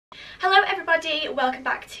Hello everybody, welcome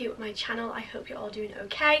back to my channel. I hope you're all doing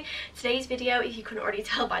okay. Today's video, if you couldn't already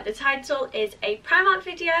tell by the title, is a Primark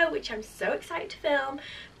video, which I'm so excited to film.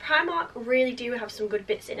 Primark really do have some good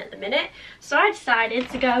bits in at the minute, so I decided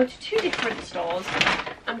to go to two different stores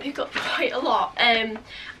and pick up quite a lot.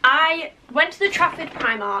 I went to the Trafford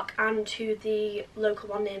Primark and to the local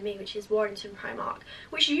one near me, which is Warrington Primark,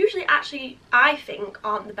 which usually actually I think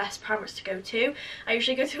aren't the best Primarks to go to. I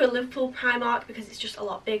usually go to a Liverpool Primark because it's just a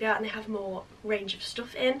lot bigger and they have more range of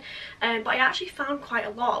stuff in, but I actually found quite a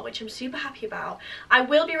lot, which I'm super happy about. I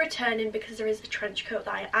will be returning because there is a trench coat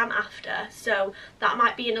that I am after, so that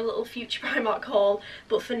might be in a little future Primark haul,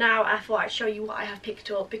 but for now I thought I'd show you what I have picked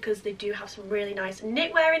up because they do have some really nice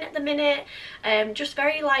knitwear in at the minute, just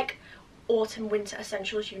very like autumn winter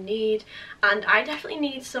essentials you need, and I definitely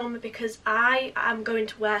need some because I am going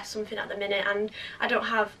to wear something at the minute and I don't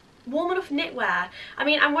have warm enough knitwear. I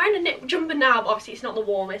mean, I'm wearing a knit jumper now, but obviously it's not the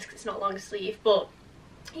warmest because it's not long sleeve, but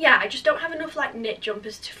yeah, I just don't have enough like knit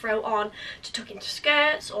jumpers to throw on to tuck into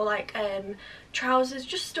skirts or like trousers,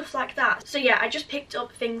 just stuff like that. So yeah, I just picked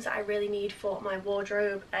up things that I really need for my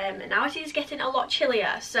wardrobe, and now it is getting a lot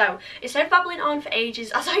chillier, so instead of babbling on for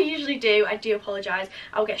ages as I usually do, I do apologise.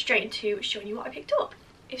 I'll get straight into showing you what I picked up.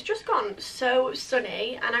 It's just gone so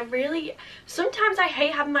sunny, and I really, sometimes I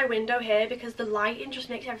hate having my window here because the lighting just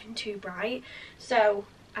makes everything too bright, so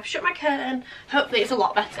I've shut my curtain. Hopefully it's a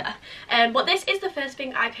lot better. But this is the first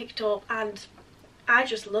thing I picked up and I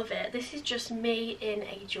just love it. This is just me in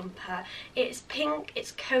a jumper. It's pink,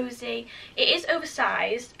 it's cozy, it is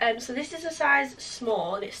oversized, so this is a size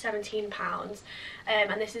small and it's £17,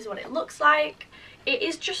 and this is what it looks like. It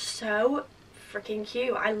is just so freaking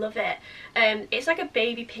cute. I love it. It's like a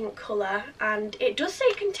baby pink colour and it does say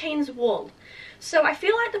it contains wool, so I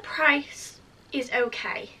feel like the price is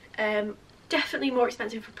okay. Definitely more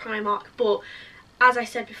expensive for Primark, but as I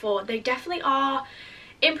said before, they definitely are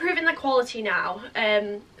improving the quality now,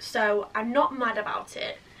 so I'm not mad about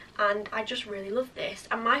it, and I just really love this.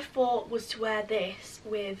 And my thought was to wear this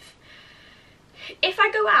with, if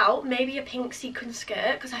I go out, maybe a pink sequin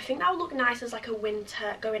skirt, because I think that would look nice as like a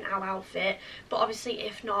winter going out outfit, but obviously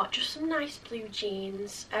if not, just some nice blue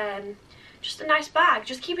jeans, just a nice bag,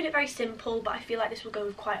 just keeping it very simple, but I feel like this will go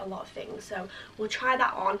with quite a lot of things, so we'll try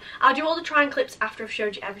that on. I'll do all the try on clips after I've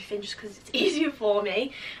showed you everything just because it's easier for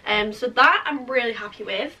me, so that I'm really happy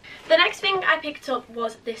with. The next thing I picked up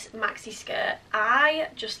was this maxi skirt. I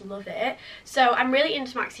just love it. So I'm really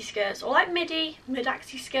into maxi skirts, or like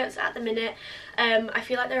mid-axi skirts at the minute. I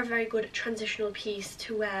feel like they're a very good transitional piece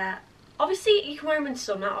to wear. Obviously you can wear them in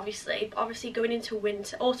summer, but obviously going into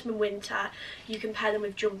winter, autumn and winter, you can pair them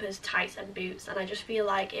with jumpers, tights and boots, and I just feel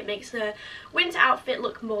like it makes the winter outfit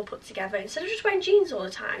look more put together instead of just wearing jeans all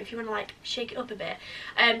the time if you want to like shake it up a bit.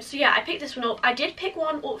 So yeah, I picked this one up. I did pick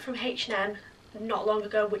one up from H&M not long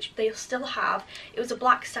ago, which they still have. It was a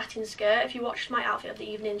black satin skirt. If you watched my outfit of the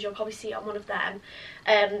evenings, you'll probably see it on one of them.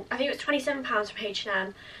 I think it was £27 from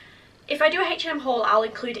H&M. If I do a H&M haul, I'll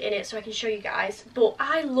include it in it so I can show you guys, but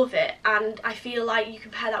I love it, and I feel like you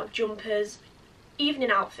can pair that with jumpers,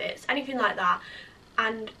 evening outfits, anything like that.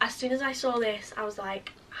 And as soon as I saw this, I was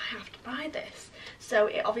like, I have to buy this. So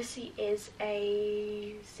it obviously is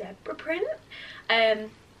a zebra print.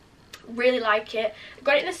 Really like it. I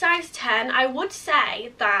got it in a size 10. I would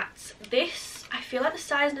say that this, I feel like the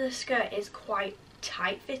size of the skirt is quite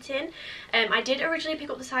tight fitting. I did originally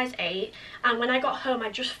pick up the size 8, and when I got home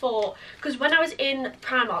I just thought, because when I was in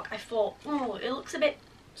Primark I thought, oh, it looks a bit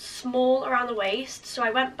small around the waist, so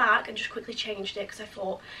I went back and just quickly changed it because I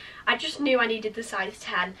thought, I just knew I needed the size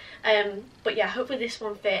 10. But yeah, hopefully this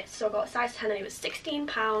one fits. So I got a size 10 and it was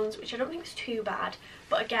 £16, which I don't think is too bad,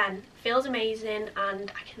 but again, feels amazing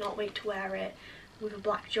and I cannot wait to wear it with a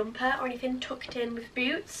black jumper or anything tucked in with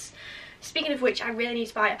boots. Speaking of which, I really need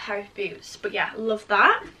to buy a pair of boots, but yeah, love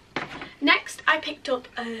that. Next, I picked up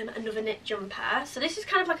another knit jumper. So this is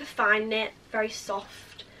kind of like a fine knit, very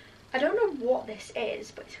soft. I don't know what this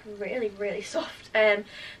is, but it's really, really soft.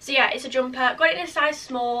 So yeah, it's a jumper. Got it in a size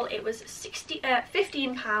small. It was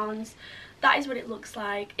 £15. That is what it looks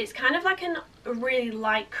like. It's kind of like a really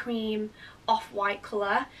light cream, off-white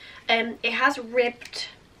colour. It has ribbed,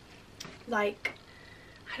 like,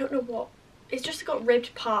 I don't know what. It's just got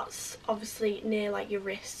ribbed parts, obviously, near like your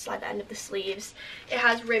wrists, like the end of the sleeves. It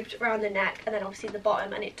has ribbed around the neck and then obviously the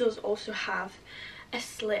bottom, and it does also have a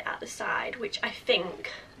slit at the side, which I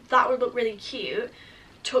think that would look really cute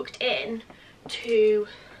tucked in to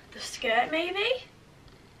the skirt maybe.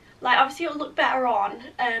 Like obviously it would look better on,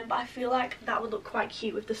 but I feel like that would look quite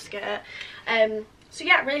cute with the skirt. So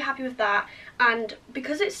yeah, really happy with that. And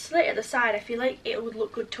because it's slit at the side, I feel like it would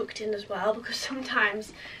look good tucked in as well, because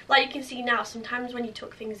sometimes, like you can see now, sometimes when you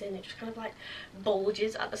tuck things in, it just kind of like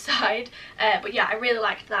bulges at the side. But yeah, I really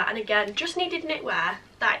liked that. And again, just needed knitwear.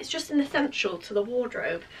 That is just an essential to the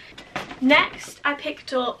wardrobe. Next, I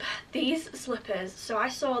picked up these slippers. So I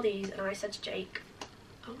saw these and I said to Jake,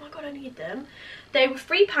 oh my god, I need them. They were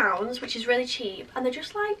 £3, which is really cheap, and they're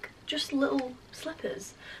just like little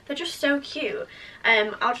slippers. They're just so cute.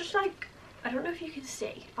 I'll just like, I don't know if you can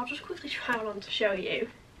see, I'll just quickly try one on to show you.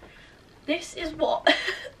 This is what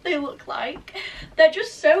they look like. They're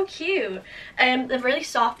just so cute. They're really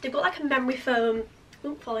soft. They've got like a memory foam,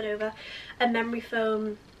 falling over, a memory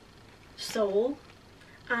foam sole,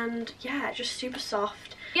 and yeah, just super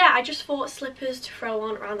soft. Yeah, I just thought slippers to throw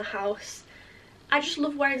on around the house. I just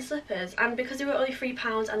love wearing slippers, and because they were only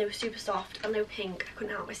 £3 and they were super soft and they were pink, I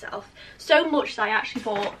couldn't help myself. So much that I actually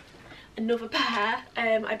bought another pair.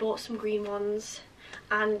 I bought some green ones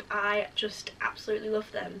and I just absolutely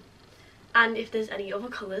love them. And if there's any other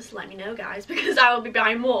colours, let me know guys, because I will be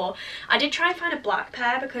buying more. I did try and find a black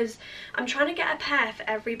pair because I'm trying to get a pair for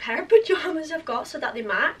every pair of pyjamas I've got so that they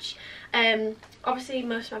match. Obviously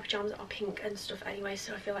most of my pyjamas are pink and stuff anyway,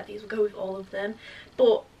 so I feel like these will go with all of them.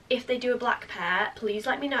 But if they do a black pair, please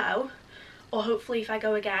let me know, or hopefully if I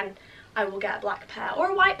go again I will get a black pair or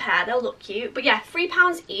a white pair. They'll look cute. But yeah,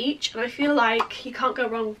 £3 each, and I feel like you can't go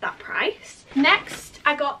wrong with that price. Next,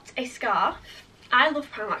 I got a scarf. I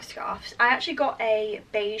love Primark scarves. I actually got a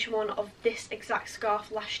beige one of this exact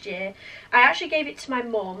scarf last year. I actually gave it to my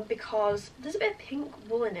mum because there's a bit of pink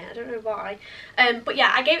wool in it, I don't know why. But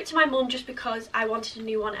yeah, I gave it to my mum just because I wanted a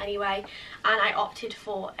new one anyway, and I opted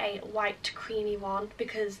for a white creamy one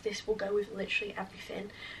because this will go with literally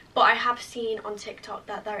everything. But I have seen on TikTok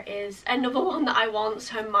that there is another one that I want,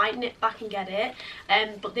 so I might nip back and get it.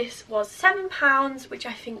 But this was £7, which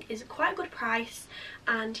I think is quite a good price.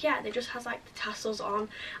 And yeah, it just has like the tassels on.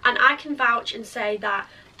 And I can vouch and say that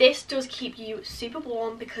this does keep you super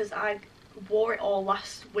warm, because I wore it all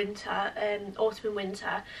last winter, autumn and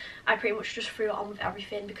winter. I pretty much just threw it on with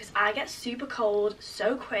everything because I get super cold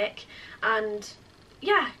so quick. And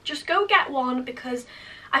yeah, just go get one, because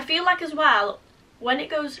I feel like as well, when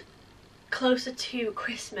it goes closer to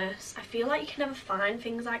Christmas, I feel like you can never find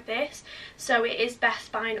things like this, so it is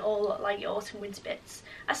best buying all like your autumn winter bits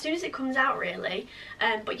as soon as it comes out really.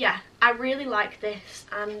 But yeah, I really like this,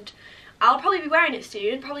 and I'll probably be wearing it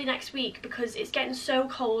soon, probably next week, because it's getting so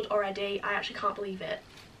cold already. I actually can't believe it.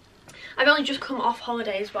 I've only just come off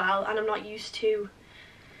holiday as well, and I'm not used to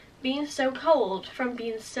being so cold from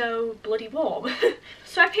being so bloody warm.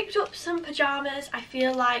 So I picked up some pyjamas. I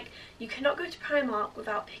feel like you cannot go to Primark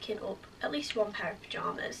without picking up at least one pair of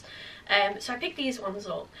pyjamas. So I picked these ones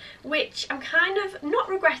up, which I'm kind of not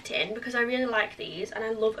regretting because I really like these and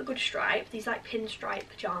I love a good stripe. These like pinstripe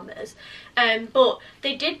pyjamas. But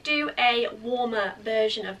they did do a warmer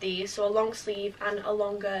version of these, so a long sleeve and a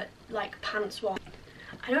longer like pants one.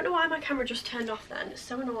 I don't know why my camera just turned off then, it's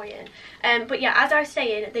so annoying. But yeah, as I was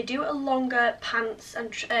saying, they do a longer pants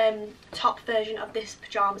and top version of this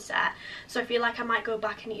pyjama set. So I feel like I might go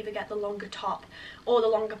back and either get the longer top or the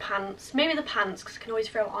longer pants. Maybe the pants, because I can always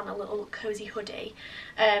throw on a little cozy hoodie.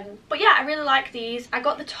 But yeah, I really like these. I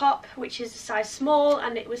got the top, which is a size small,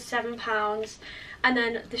 and it was £7. And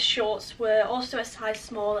then the shorts were also a size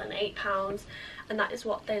small and £8. And that is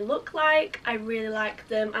what they look like. I really like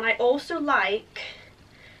them. And I also like,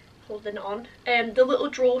 holding on, the little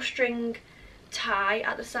drawstring tie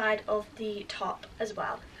at the side of the top as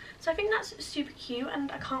well. So I think that's super cute and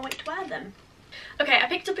I can't wait to wear them. Okay, I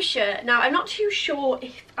picked up a shirt. Now I'm not too sure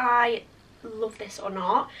if I love this or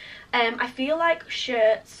not. I feel like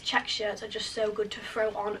shirts, check shirts, are just so good to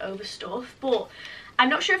throw on over stuff, but I'm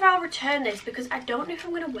not sure if I'll return this because I don't know if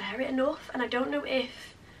I'm going to wear it enough, and I don't know if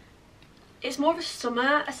it's more of a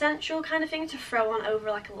summer essential kind of thing to throw on over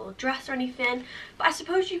like a little dress or anything. But I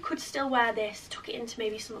suppose you could still wear this, tuck it into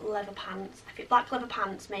maybe some leather pants, I feel black leather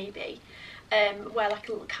pants maybe, wear like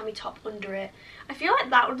a little cami top under it. I feel like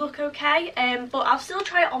that would look okay, but I'll still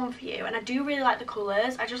try it on for you. And I do really like the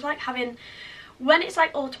colours. I just like having, when it's like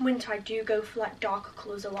autumn winter, I do go for like darker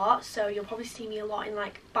colours a lot, so you'll probably see me a lot in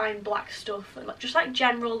like buying black stuff, like just like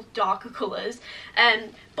general darker colours.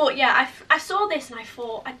 But yeah, I saw this and I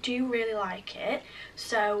thought I do really like it,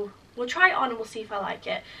 so we'll try it on and we'll see if I like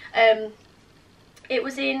it. It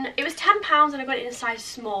was £10 and I got it in a size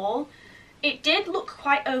small. It did look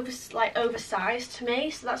quite oversized to me,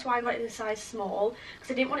 so that's why I got it in a size small,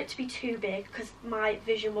 because I didn't want it to be too big, because my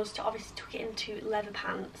vision was to obviously tuck it into leather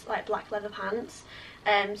pants, like black leather pants.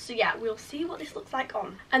 So yeah, we'll see what this looks like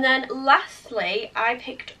on. And then lastly, I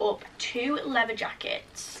picked up 2 leather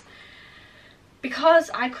jackets because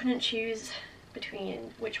I couldn't choose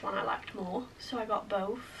between which one I liked more, so I got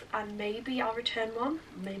both, and maybe I'll return one,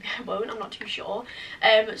 maybe I won't, I'm not too sure.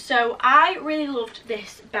 So I really loved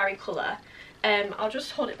this berry colour. I'll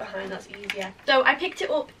just hold it behind, that's easier. So I picked it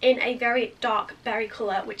up in a very dark berry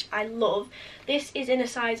colour, which I love. This is in a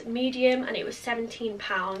size medium and it was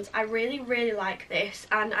 £17. I really like this,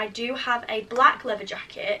 and I do have a black leather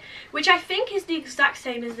jacket, which I think is the exact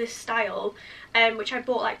same as this style, which I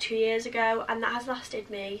bought like 2 years ago, and that has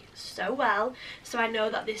lasted me so well, so I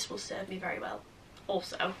know that this will serve me very well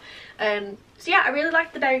also. So yeah, I really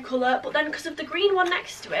liked the berry colour, but then because of the green one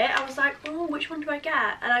next to it, I was like, oh, which one do I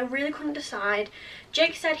get? And I really couldn't decide.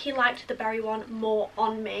 Jake said he liked the berry one more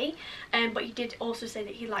on me, but he did also say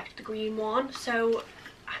that he liked the green one, so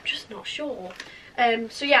I'm just not sure.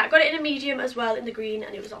 So yeah, I got it in a medium as well in the green,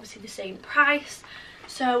 and it was obviously the same price,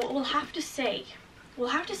 so we'll have to see. We'll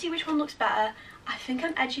have to see which one looks better. I think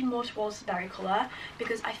I'm edging more towards the berry colour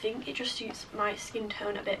because I think it just suits my skin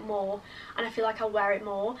tone a bit more, and I feel like I'll wear it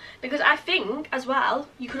more, because I think as well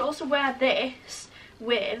you could also wear this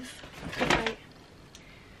with, like,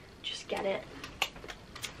 just get it,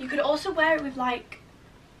 you could also wear it with like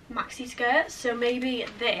maxi skirts, so maybe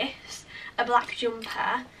this, a black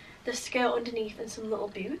jumper, the skirt underneath and some little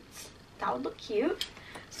boots. That would look cute.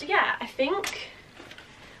 So yeah, I think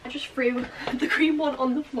I just threw the green one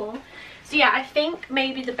on the floor. So yeah, I think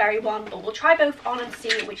maybe the berry one, but we'll try both on and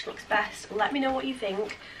see which looks best. Let me know what you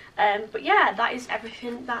think. But yeah, that is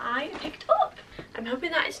everything that I picked up. I'm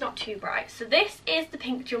hoping that it's not too bright. So this is the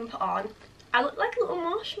pink jumper on. I look like a little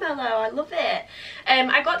marshmallow. I love it.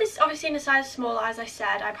 I got this obviously in a size small, as I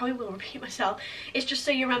said. I probably will repeat myself. It's just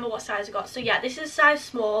so you remember what size I got. So yeah, this is a size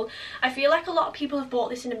small. I feel like a lot of people have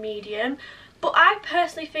bought this in a medium, but I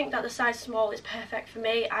personally think that the size small is perfect for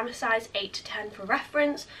me. I'm a size 8 to 10 for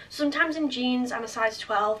reference. Sometimes in jeans I'm a size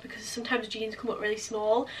 12 because sometimes jeans come up really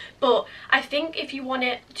small. But I think if you want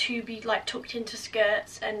it to be like tucked into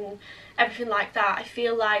skirts and everything like that, I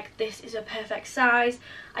feel like this is a perfect size.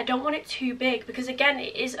 I don't want it too big because again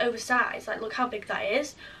it is oversized. Like, look how big that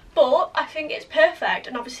is. But I think it's perfect,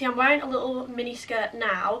 and obviously I'm wearing a little mini skirt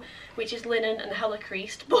now, which is linen and hella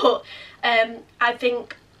creased, but I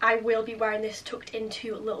think I will be wearing this tucked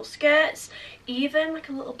into little skirts, even like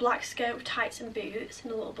a little black skirt with tights and boots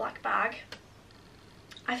and a little black bag.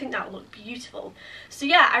 I think that would look beautiful. So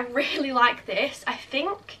yeah, I really like this. I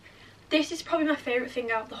think this is probably my favourite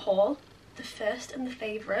thing out of the haul, the first and the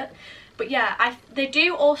favourite. But yeah, they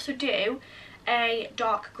do also do a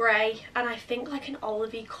dark grey and I think like an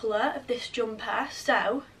olivey colour of this jumper,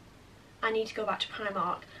 so I need to go back to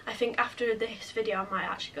Primark. I think after this video I might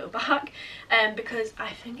actually go back because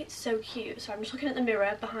I think it's so cute. So I'm just looking at the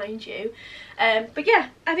mirror behind you. But yeah,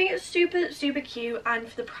 I think it's super cute, and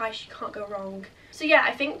for the price you can't go wrong. So yeah,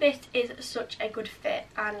 I think this is such a good fit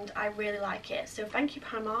and I really like it. So thank you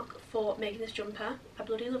Primark for making this jumper. I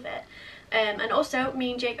bloody love it. And also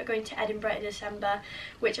me and Jake are going to Edinburgh in December,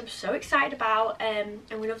 which I'm so excited about. I'm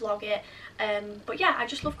going to vlog it. But yeah, I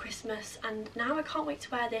just love Christmas, and now I can't wait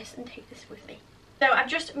to wear this and take this with me. So I've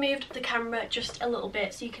just moved the camera just a little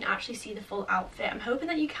bit so you can actually see the full outfit. I'm hoping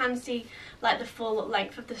that you can see like the full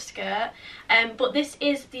length of the skirt. But this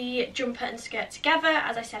is the jumper and skirt together.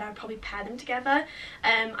 As I said, I'd probably pair them together.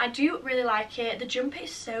 I do really like it. The jumper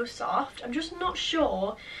is so soft. I'm just not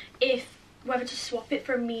sure whether to swap it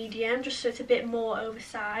for a medium just so it's a bit more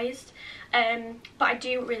oversized, but I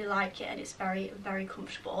do really like it and it's very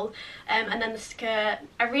comfortable. And then the skirt,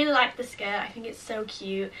 I really like the skirt. I think it's so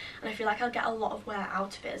cute and I feel like I'll get a lot of wear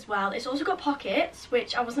out of it as well. It's also got pockets,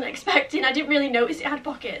 which I wasn't expecting. I didn't really notice it had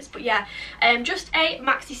pockets, but yeah, just a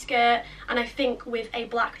maxi skirt, and I think with a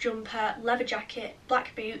black jumper, leather jacket,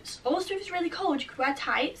 black boots. Also, if it's really cold you could wear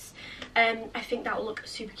tights. I think that will look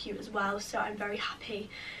super cute as well, so I'm very happy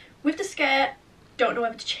with the skirt. Don't know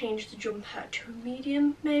whether to change the jumper to a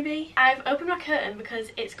medium maybe. I've opened my curtain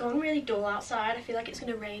because it's gone really dull outside. I feel like it's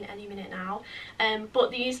going to rain any minute now.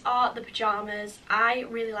 But these are the pyjamas. I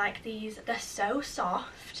really like these. They're so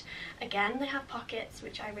soft. Again, they have pockets,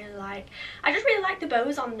 which I really like. I just really like the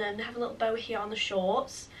bows on them. They have a little bow here on the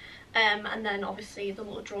shorts. And then obviously the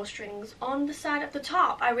little drawstrings on the side of the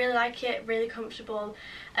top. I really like it, really comfortable.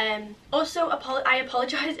 Also, I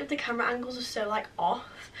apologise if the camera angles are so like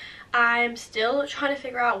off. I'm still trying to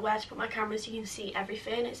figure out where to put my camera so you can see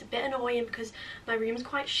everything. It's a bit annoying because my room's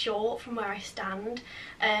quite short from where I stand,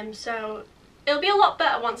 so it'll be a lot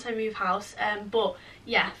better once I move house, but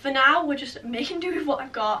yeah, for now we're just making do with what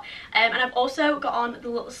I've got. And I've also got on the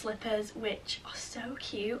little slippers, which are so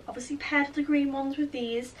cute, obviously paired the green ones with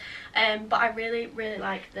these, but I really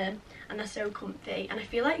like them and they're so comfy, and I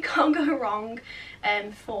feel like you can't go wrong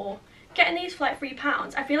for getting these for like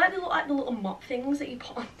 £3. I feel like they look like the little mop things that you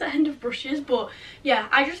put on the end of brushes, but yeah,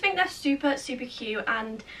 I just think they're super cute,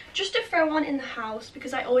 and just to throw on in the house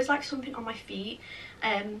because I always like something on my feet,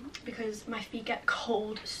 because my feet get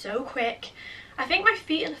cold so quick. I think my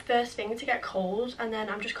feet are the first thing to get cold, and then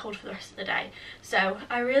I'm just cold for the rest of the day. So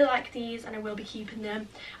I really like these and I will be keeping them.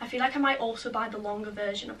 I feel like I might also buy the longer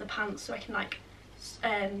version of the pants so I can like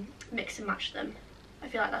mix and match them. I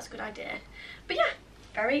feel like that's a good idea. But yeah,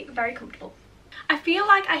 very comfortable. I feel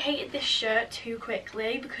like I hated this shirt too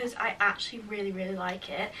quickly because I actually really like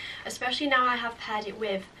it, especially now I have paired it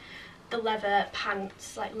with the leather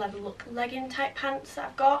pants, like leather look legging type pants that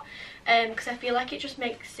I've got, because I feel like it just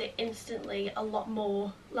makes it instantly a lot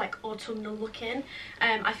more like autumnal looking.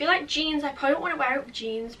 I feel like jeans, I probably don't want to wear it with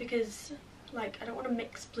jeans because like I don't want to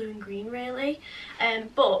mix blue and green really,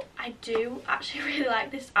 but I do actually really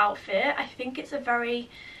like this outfit. I think it's a very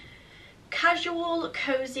casual,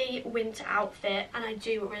 cozy winter outfit, and I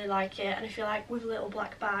do really like it, and I feel like with a little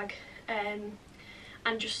black bag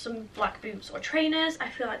and just some black boots or trainers, I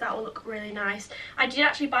feel like that will look really nice. I did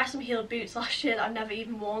actually buy some heeled boots last year that I've never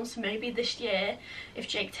even worn, so maybe this year if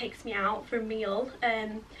Jake takes me out for a meal,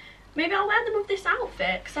 maybe I'll wear them with this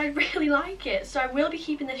outfit because I really like it. So I will be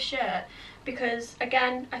keeping this shirt because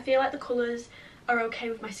again I feel like the colours are okay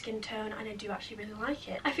with my skin tone and I do actually really like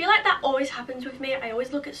it. I feel like that always happens with me. I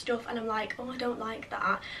always look at stuff and I'm like, oh, I don't like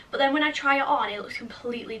that, but then when I try it on it looks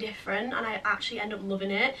completely different and I actually end up loving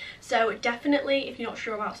it. So definitely, if you're not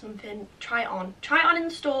sure about something, try it on in the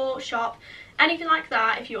store, shop, anything like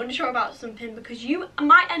that if you're unsure about something, because you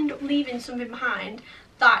might end up leaving something behind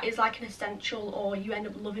that is like an essential or you end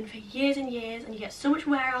up loving for years and years and you get so much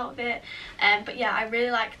wear out of it. But yeah, I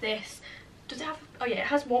really like this. Does it have, oh yeah, it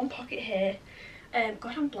has one pocket here.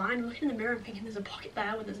 God, I'm blind. I'm looking in the mirror and thinking there's a pocket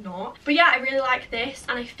there when there's not. But yeah, I really like this,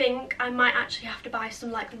 and I think I might actually have to buy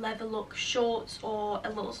some like leather look shorts or a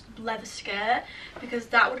little leather skirt because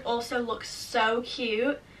that would also look so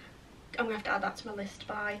cute. I'm gonna have to add that to my list to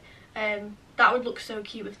buy. That would look so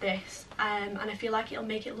cute with this, and I feel like it'll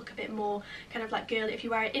make it look a bit more kind of like girly. If you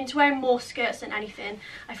wear it into wearing more skirts than anything,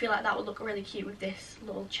 I feel like that would look really cute with this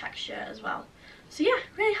little check shirt as well. So yeah,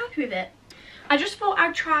 really happy with it. I just thought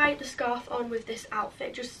I'd try the scarf on with this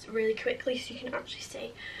outfit just really quickly so you can actually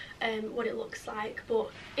see what it looks like. But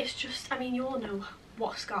it's just, I mean, you all know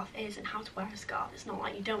what a scarf is and how to wear a scarf. It's not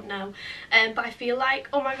like you don't know. But I feel like,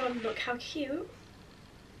 oh my god, look how cute.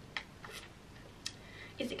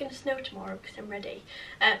 Is it going to snow tomorrow? Because I'm ready.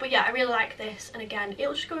 But yeah, I really like this, and again,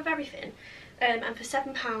 it'll just go with everything. And for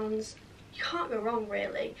 £7, you can't go wrong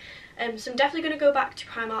really. So I'm definitely going to go back to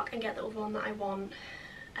Primark and get the other one that I want.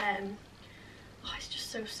 Oh, it's just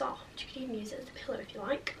so soft. You could even use it as a pillow if you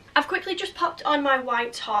like. I've quickly just popped on my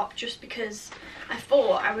white top just because I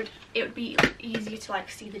thought it would be easier to like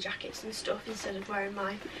see the jackets and stuff instead of wearing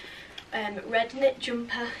my red knit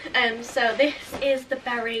jumper. So this is the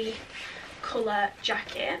berry colour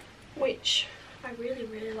jacket, which I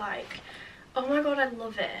really like. Oh my god, I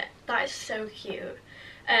love it. That is so cute.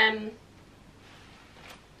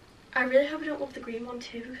 I really hope I don't love the green one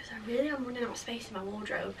too because I really am running out of space in my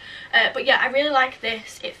wardrobe. But yeah, I really like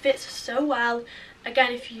this. It fits so well.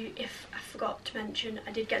 Again, if I forgot to mention,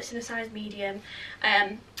 I did get this in a size medium.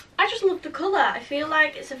 I just love the colour. I feel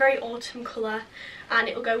like it's a very autumn colour and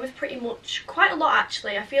it will go with pretty much quite a lot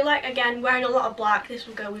actually. I feel like, again, wearing a lot of black, this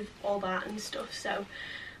will go with all that and stuff. So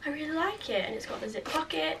I really like it, and it's got the zip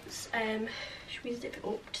pockets. Should we zip it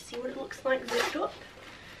up to see what it looks like zipped up?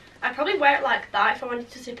 I'd probably wear it like that if I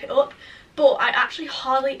wanted to zip it up, but I actually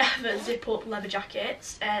hardly ever zip up leather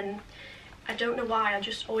jackets. I don't know why, I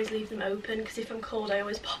just always leave them open because if I'm cold I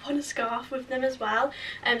always pop on a scarf with them as well.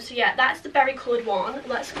 So yeah, that's the berry coloured one.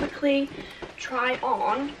 Let's quickly try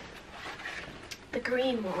on the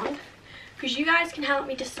green one because you guys can help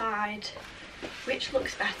me decide which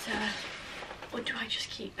looks better, or do I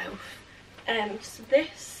just keep both? So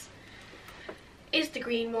this is the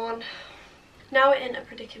green one. Now we're in a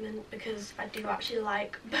predicament because I do actually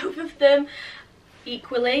like both of them.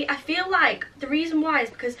 equally. I feel like the reason why is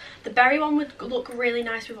because the berry one would look really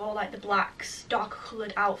nice with all like the blacks, darker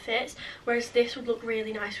coloured outfits, whereas this would look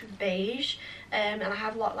really nice with beige. And I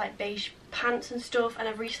have a lot like beige pants and stuff, and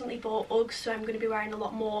I've recently bought Uggs, so I'm going to be wearing a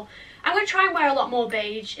lot more. I'm going to try and wear a lot more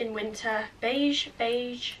beige in winter. Beige,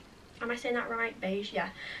 am I saying that right? Beige, yeah.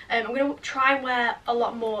 I'm going to try and wear a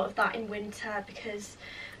lot more of that in winter because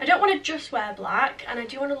I don't want to just wear black, and I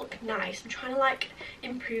do want to look nice. I'm trying to like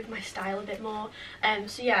improve my style a bit more.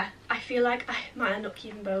 So yeah, I feel like I might end up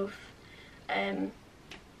keeping both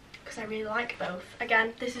because I really like both.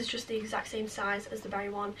 Again, this is just the exact same size as the berry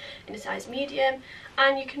one in a size medium,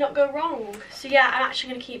 and you cannot go wrong. So yeah, I'm actually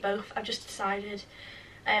going to keep both. I've just decided.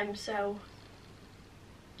 So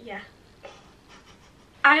yeah.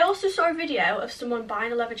 I also saw a video of someone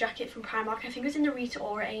buying a leather jacket from Primark. I think it was in the Rita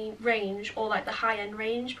Ora range, or like the high-end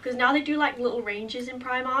range, because now they do like little ranges in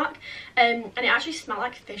Primark, and it actually smelled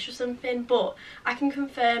like fish or something. But I can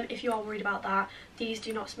confirm, if you are worried about that, these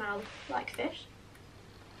do not smell like fish.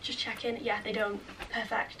 Just checking. Yeah, they don't.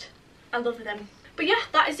 Perfect. I love them. But yeah,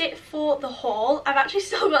 that is it for the haul. I've actually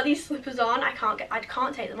still got these slippers on. I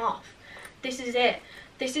can't take them off. This is it.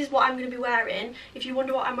 This is what I'm going to be wearing. If you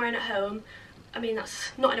wonder what I'm wearing at home, I mean,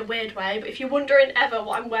 that's not in a weird way, but if you're wondering ever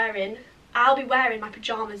what I'm wearing, I'll be wearing my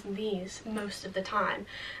pyjamas in these most of the time.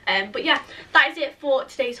 But yeah, that is it for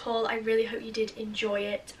today's haul. I really hope you did enjoy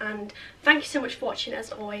it, and thank you so much for watching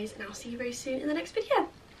as always, and I'll see you very soon in the next video.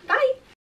 Bye!